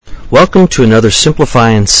Welcome to another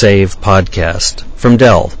Simplify and Save podcast from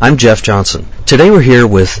Dell. I'm Jeff Johnson. Today we're here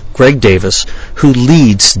with Greg Davis, who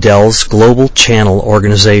leads Dell's global channel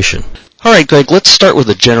organization. All right, Greg, let's start with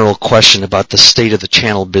a general question about the state of the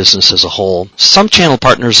channel business as a whole. Some channel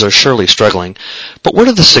partners are surely struggling, but what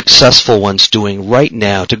are the successful ones doing right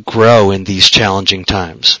now to grow in these challenging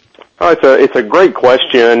times? Oh, it's a great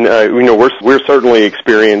question. We're certainly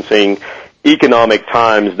experiencing economic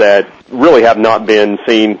times that really have not been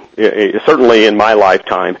seen, certainly in my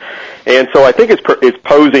lifetime. And so I think it's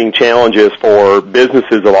posing challenges for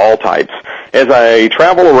businesses of all types. As I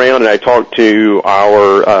travel around and I talk to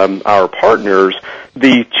our partners,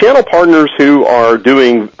 the channel partners who are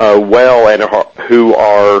doing well and who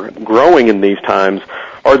are growing in these times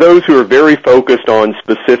are those who are very focused on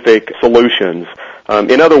specific solutions.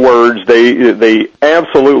 In other words, they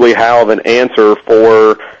absolutely have an answer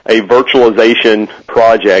for a virtualization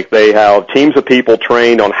project. They have teams of people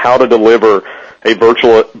trained on how to deliver a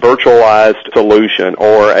virtualized solution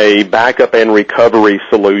or a backup and recovery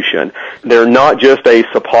solution. They're not just a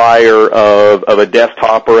supplier of a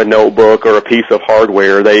desktop or a notebook or a piece of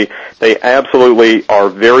hardware. They absolutely are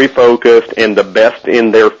very focused and the best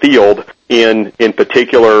in their field in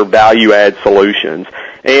particular value-add solutions.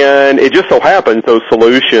 And it just so happens those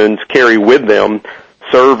solutions carry with them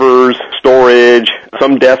servers, storage,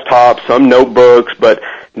 some desktops, some notebooks, but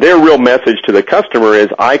their real message to the customer is,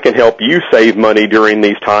 I can help you save money during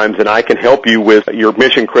these times, and I can help you with your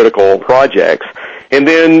mission-critical projects. And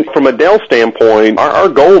then from a Dell standpoint, our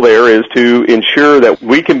goal there is to ensure that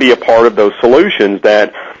we can be a part of those solutions,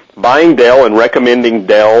 that buying Dell and recommending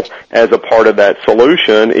Dell as a part of that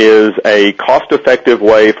solution is a cost-effective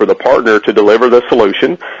way for the partner to deliver the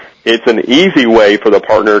solution. It's an easy way for the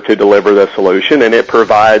partner to deliver the solution, and it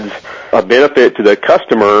provides a benefit to the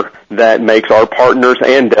customer that makes our partners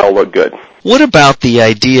and Dell look good. What about the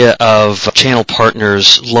idea of channel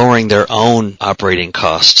partners lowering their own operating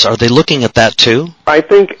costs? Are they looking at that too? I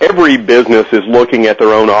think every business is looking at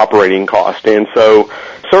their own operating cost, and so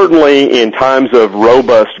certainly in times of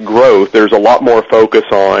robust growth, there's a lot more focus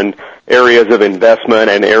on areas of investment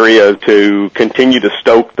and areas to continue to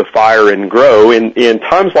stoke the fire and grow. In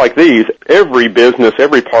times like these, every business,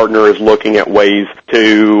 every partner is looking at ways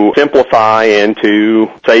to simplify and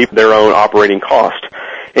to save their own operating cost.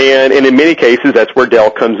 And in many cases, that's where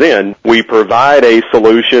Dell comes in. We provide a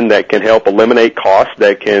solution that can help eliminate costs,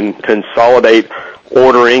 that can consolidate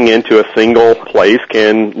ordering into a single place,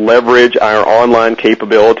 can leverage our online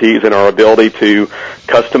capabilities and our ability to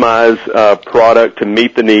customize product to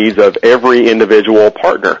meet the needs of every individual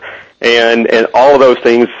partner. And all of those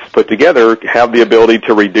things put together have the ability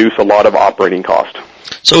to reduce a lot of operating cost.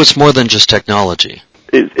 So it's more than just technology.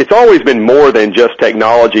 It's always been more than just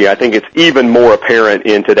technology. I think it's even more apparent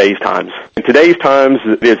in today's times. In today's times,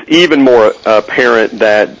 it's even more apparent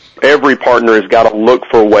that every partner has got to look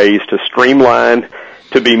for ways to streamline,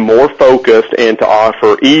 to be more focused, and to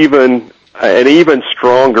offer an even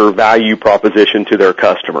stronger value proposition to their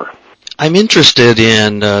customer. I'm interested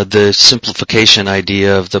in the simplification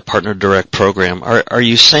idea of the PartnerDirect program. Are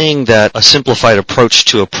you saying that a simplified approach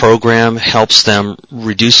to a program helps them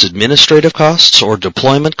reduce administrative costs or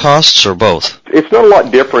deployment costs or both? It's not a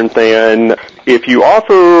lot different than if you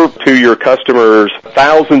offer to your customers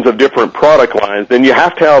thousands of different product lines, then you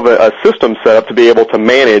have to have a system set up to be able to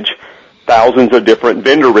manage thousands of different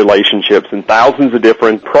vendor relationships and thousands of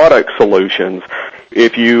different product solutions.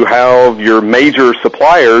 If you have your major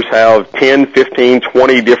suppliers have 10, 15,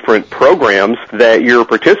 20 different programs that you're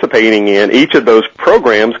participating in, each of those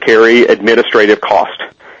programs carry administrative cost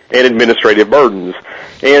and administrative burdens.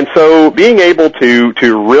 And so being able to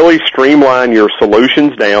really streamline your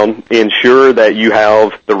solutions down, ensure that you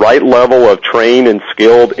have the right level of trained and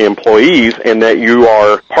skilled employees, and that you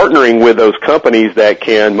are partnering with those companies that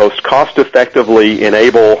can most cost effectively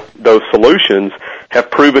enable those solutions, have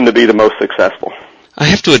proven to be the most successful. I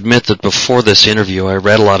have to admit that before this interview, I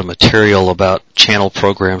read a lot of material about channel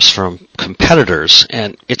programs from competitors,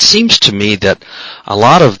 and it seems to me that a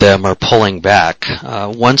lot of them are pulling back.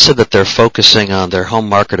 One said that they're focusing on their home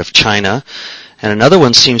market of China, and another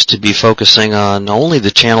one seems to be focusing on only the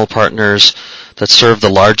channel partners that serve the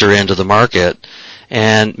larger end of the market,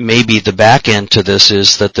 and maybe the back end to this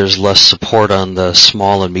is that there's less support on the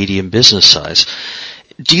small and medium business size.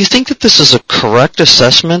 Do you think that this is a correct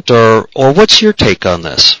assessment, or what's your take on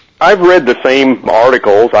this? I've read the same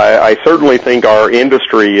articles. I certainly think our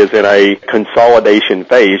industry is in a consolidation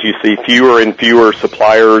phase. You see fewer and fewer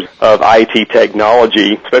suppliers of IT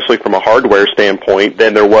technology, especially from a hardware standpoint,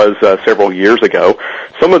 than there was several years ago.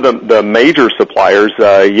 Some of the major suppliers,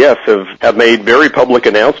 yes, have made very public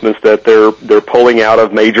announcements that they're pulling out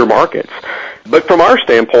of major markets. But from our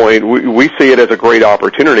standpoint, we see it as a great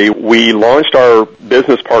opportunity. We launched our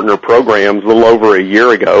business partner programs a little over a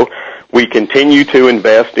year ago. We continue to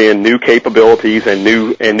invest in new capabilities and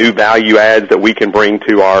new value adds that we can bring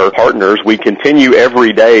to our partners. We continue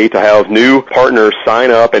every day to have new partners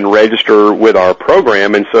sign up and register with our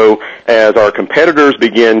program. And so as our competitors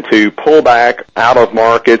begin to pull back out of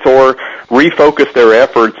markets or refocus their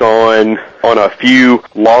efforts on a few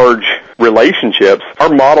large relationships, our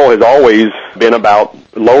model has always been about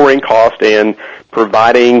lowering cost and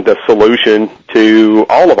providing the solution to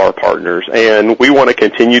all of our partners. And we want to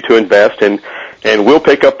continue to invest, and we'll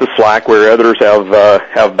pick up the slack where others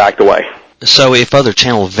have backed away. So if other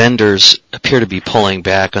channel vendors appear to be pulling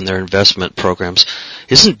back on their investment programs,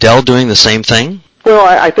 isn't Dell doing the same thing? Well,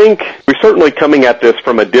 I think we're certainly coming at this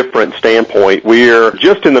from a different standpoint. We're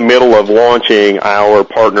just in the middle of launching our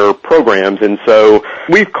partner programs, and so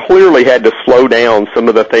we've clearly had to slow down some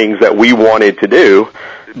of the things that we wanted to do,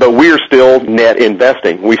 but we're still net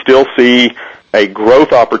investing. We still see a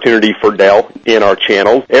growth opportunity for Dell in our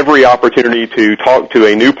channel. Every opportunity to talk to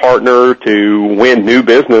a new partner to win new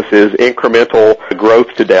business is incremental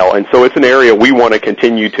growth to Dell. And so it's an area we want to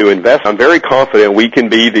continue to invest. I'm very confident we can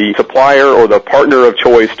be the supplier or the partner of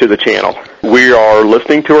choice to the channel. We are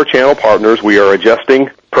listening to our channel partners. We are adjusting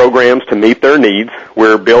programs to meet their needs.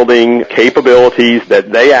 We're building capabilities that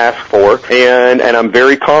they ask for, and I'm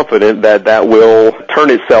very confident that that will turn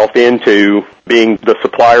itself into being the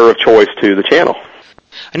supplier of choice to the channel.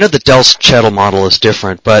 I know that Dell's channel model is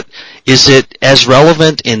different, but is it as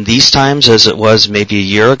relevant in these times as it was maybe a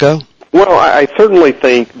year ago? Well, I certainly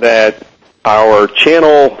think that our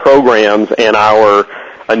channel programs and our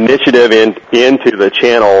initiative into the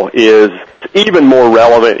channel is even more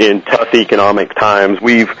relevant in tough economic times.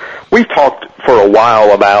 We've talked for a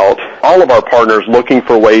while about all of our partners looking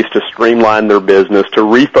for ways to streamline their business, to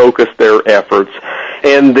refocus their efforts,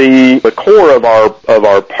 and the core of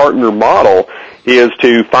our partner model is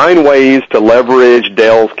to find ways to leverage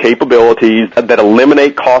Dell's capabilities that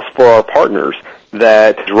eliminate costs for our partners,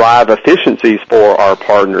 that drive efficiencies for our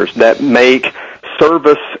partners, that make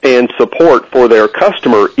service and support for their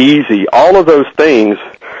customer easy. All of those things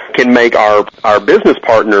can make our business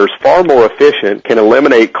partners far more efficient, can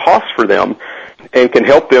eliminate costs for them, and can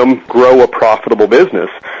help them grow a profitable business.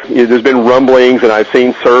 There's been rumblings, and I've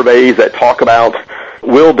seen surveys that talk about,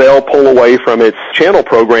 will Dell pull away from its channel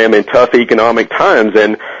program in tough economic times?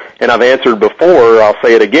 And I've answered before, I'll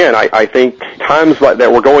say it again, I think times like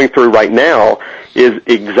that we're going through right now is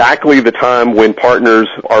exactly the time when partners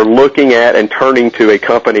are looking at and turning to a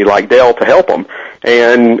company like Dell to help them.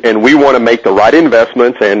 And we want to make the right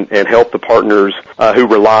investments and help the partners who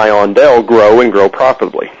rely on Dell grow and grow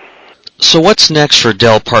profitably. So what's next for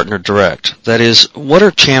Dell PartnerDirect? That is, what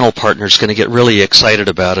are channel partners going to get really excited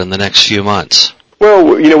about in the next few months? Well,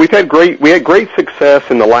 we had great success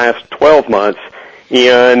in the last 12 months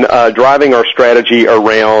in driving our strategy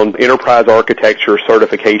around enterprise architecture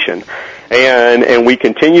certification. And we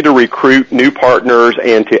continue to recruit new partners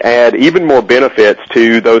and to add even more benefits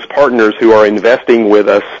to those partners who are investing with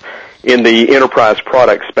us in the enterprise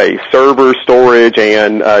product space, server, storage,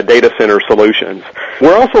 and data center solutions.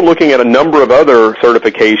 We're also looking at a number of other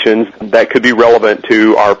certifications that could be relevant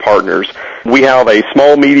to our partners. We have a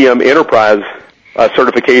small-medium enterprise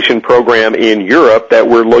certification program in Europe that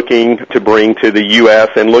we're looking to bring to the U.S.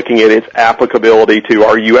 and looking at its applicability to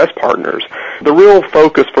our U.S. partners. The real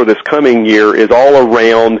focus for this coming year is all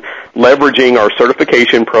around leveraging our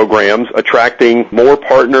certification programs, attracting more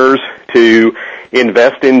partners to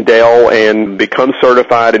invest in Dell and become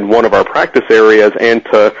certified in one of our practice areas, and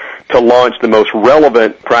to launch the most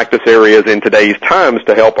relevant practice areas in today's times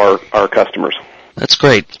to help our customers. That's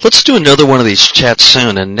great. Let's do another one of these chats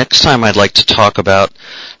soon, and next time I'd like to talk about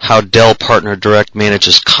how Dell PartnerDirect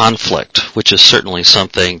manages conflict, which is certainly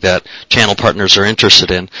something that channel partners are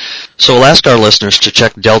interested in. So we'll ask our listeners to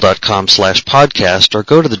check Dell.com/podcast or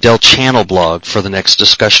go to the Dell channel blog for the next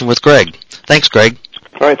discussion with Greg. Thanks, Greg.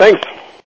 All right, thanks.